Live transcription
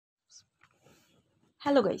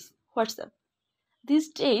Hello guys, what's up? These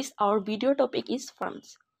days our video topic is FarmZ. These days our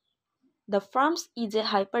video topic is FarmZ. The FarmZ is a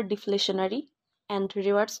hyper-deflationary and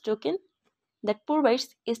rewards token that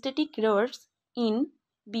provides static rewards in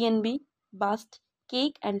BNB, BUST,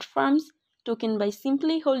 Cake and FarmZ token by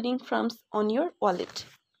simply holding FarmZ on your wallet.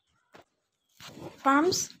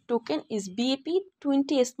 FarmZ token is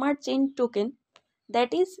BAP20 Smart Chain token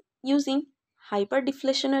that is using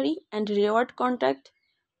hyper-deflationary and reward contract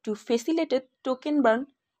to facilitate token burn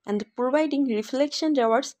and providing reflection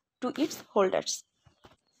rewards to its holders.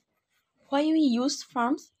 Why we use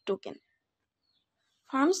FarmZ token?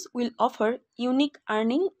 FarmZ will offer unique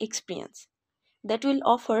earning experience that will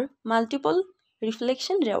offer multiple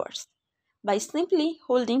reflection rewards. By simply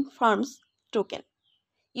holding FarmZ token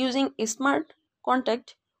using a smart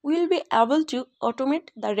contract, we will be able to automate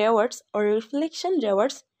the rewards or reflection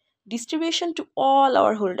rewards distribution to all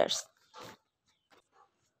our holders.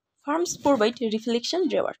 FarmZ provide reflection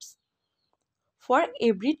rewards. For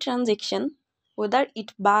every transaction, whether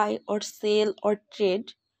it buy or sell or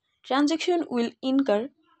trade, transaction will incur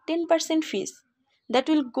 10% fees that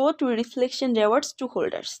will go to reflection rewards to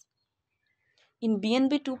holders. In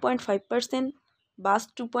BNB 2.5%,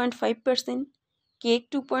 BUST 2.5%,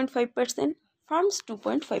 Cake 2.5%, FarmZ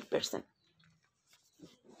 2.5%.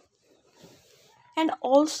 And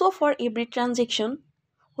also for every transaction,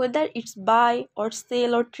 whether it's buy or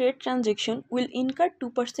sell or trade transaction will incur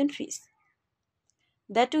 2% fees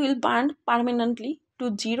that will bind permanently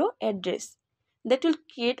to zero address. That will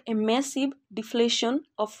create a massive deflation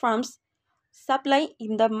of FarmZ supply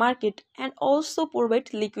in the market and also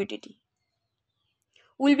provide liquidity.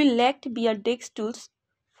 Will be lacked via DEX tools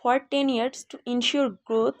for 10 years to ensure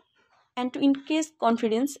growth and to increase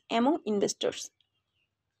confidence among investors.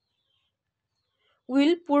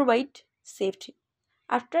 Will provide safety.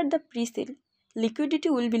 After the pre-sale, liquidity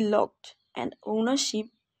will be locked and ownership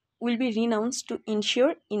will be renounced to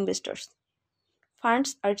ensure investors'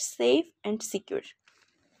 funds are safe and secure.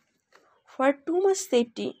 For too much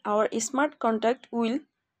safety, our smart contract will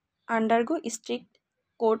undergo strict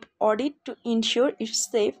code audit to ensure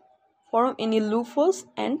it's safe from any loopholes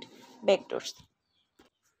and backdoors.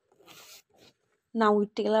 Now we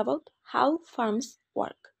tell about how FarmZ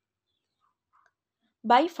work.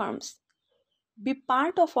 Buy FarmZ. Be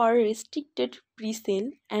part of our restricted pre-sale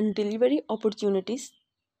and delivery opportunities.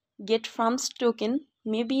 Get FarmZ token,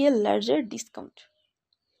 maybe a larger discount.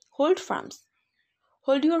 Hold FarmZ.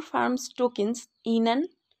 Hold your FarmZ tokens in an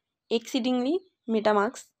exceedingly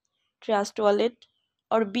MetaMask, Trust Wallet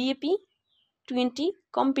or BAP20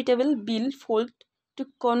 compatible bill fold to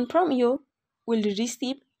confirm you will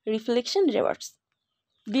receive reflection rewards.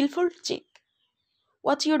 Billfold check.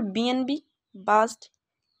 What's your BNB, BUST,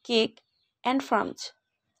 Cake and FarmZ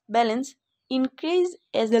balance increase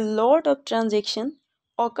as a lot of transactions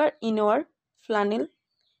occur in our flannel,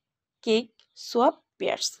 cake, swap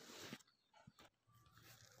pairs.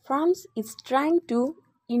 FarmZ is trying to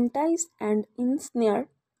entice and ensnare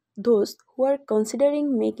those who are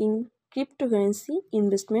considering making cryptocurrency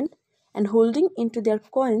investment and holding into their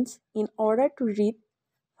coins in order to reap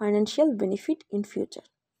financial benefit in future.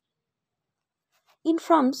 In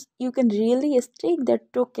FarmZ, you can really stake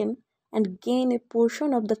that token and gain a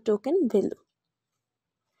portion of the token value.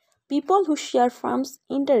 People who share FarmZ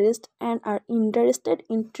interest and are interested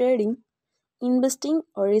in trading, investing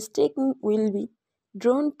or staking will be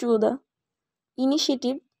drawn to the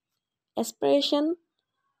initiative. Aspiration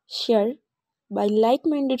shared by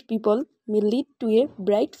like-minded people may lead to a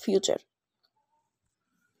bright future.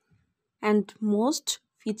 And most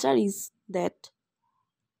feature is that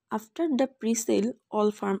after the pre-sale,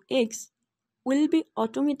 all FarmX will be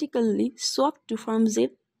automatically swapped to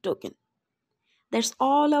FarmZ token. That's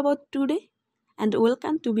all about today and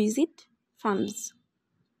welcome to visit FarmZ.